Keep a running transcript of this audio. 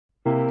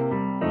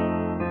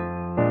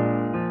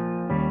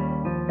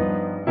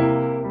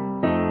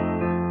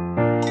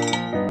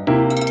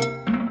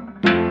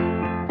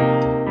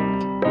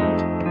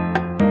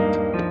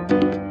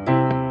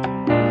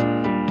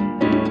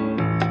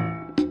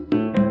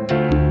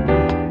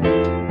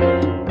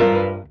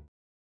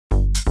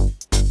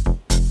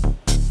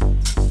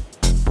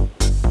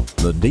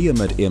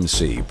Diamant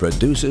MC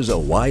produces a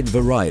wide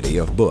variety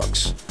of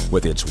books.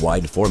 With its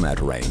wide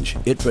format range,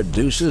 it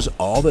produces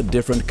all the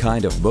different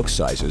kind of book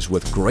sizes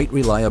with great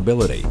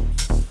reliability.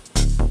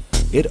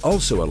 It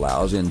also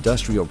allows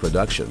industrial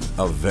production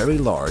of very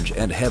large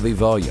and heavy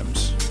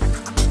volumes.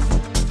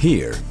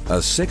 Here,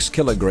 a 6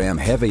 kilogram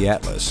heavy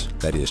atlas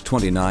that is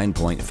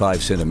 29.5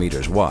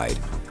 centimeters wide,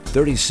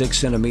 36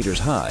 centimeters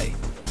high,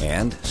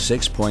 and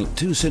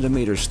 6.2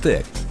 centimeters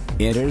thick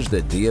enters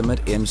the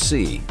Diamant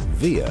MC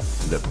via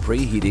the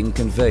preheating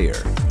conveyor.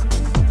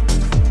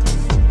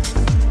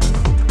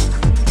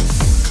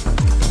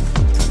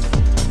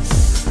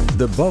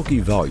 The bulky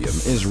volume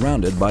is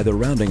rounded by the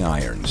rounding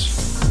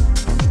irons.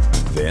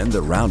 Then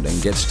the rounding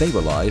gets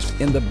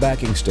stabilized in the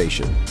backing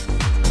station.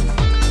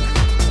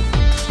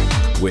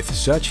 With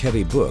such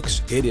heavy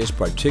books, it is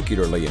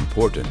particularly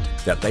important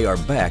that they are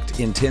backed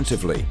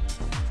intensively.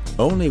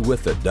 Only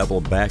with the double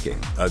backing,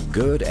 a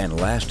good and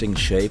lasting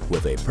shape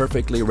with a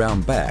perfectly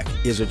round back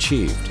is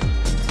achieved.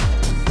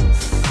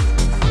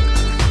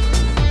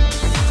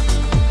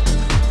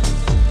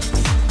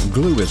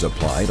 Glue is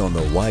applied on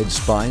the wide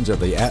spines of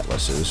the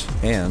atlases,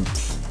 and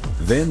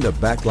then the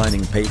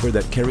backlining paper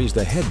that carries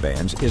the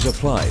headbands is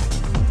applied.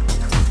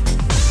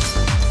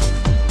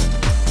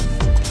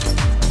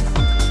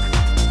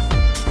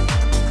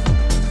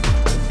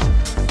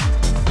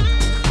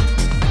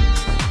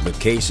 The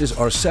cases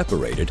are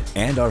separated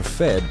and are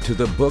fed to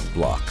the book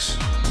blocks.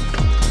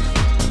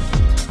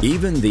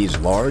 Even these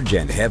large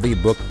and heavy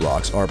book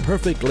blocks are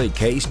perfectly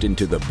cased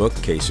into the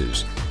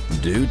bookcases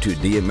due to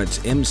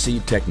Diamant's MC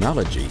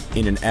technology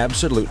in an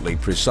absolutely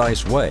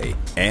precise way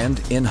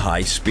and in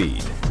high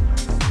speed.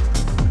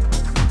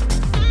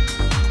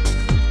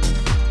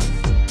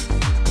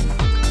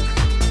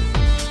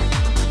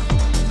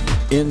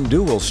 In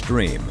dual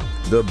stream,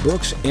 the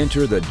books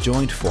enter the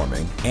joint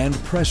forming and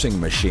pressing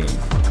machine.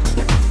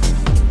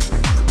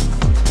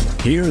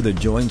 Here the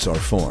joints are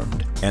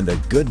formed and the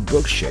good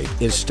book shape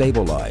is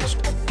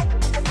stabilized.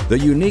 The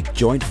unique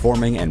joint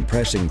forming and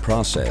pressing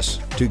process,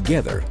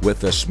 together with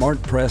the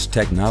Smart Press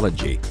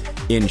technology,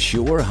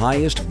 ensure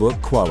highest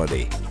book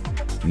quality.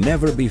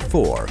 Never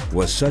before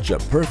was such a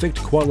perfect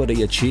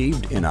quality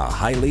achieved in a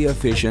highly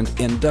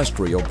efficient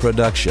industrial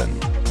production.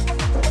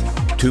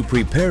 To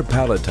prepare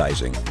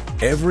palletizing,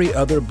 every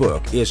other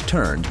book is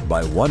turned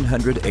by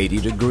 180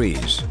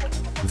 degrees.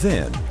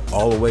 Then,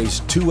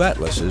 always 2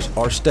 atlases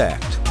are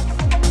stacked.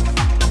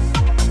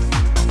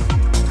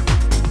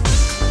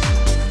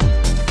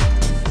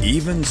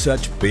 Even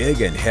such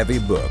big and heavy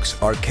books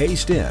are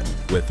cased in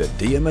with the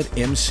Diamant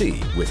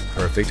MC with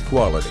perfect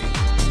quality.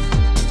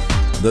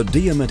 The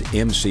Diamant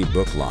MC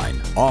book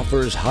line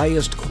offers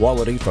highest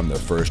quality from the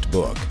first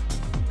book,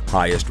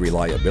 highest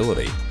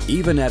reliability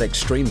even at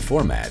extreme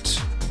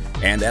formats,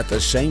 and at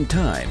the same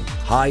time,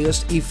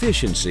 highest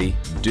efficiency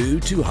due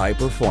to high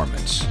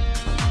performance.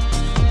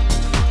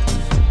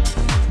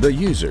 The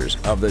users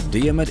of the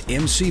Diamant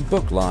MC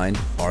book line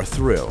are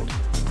thrilled.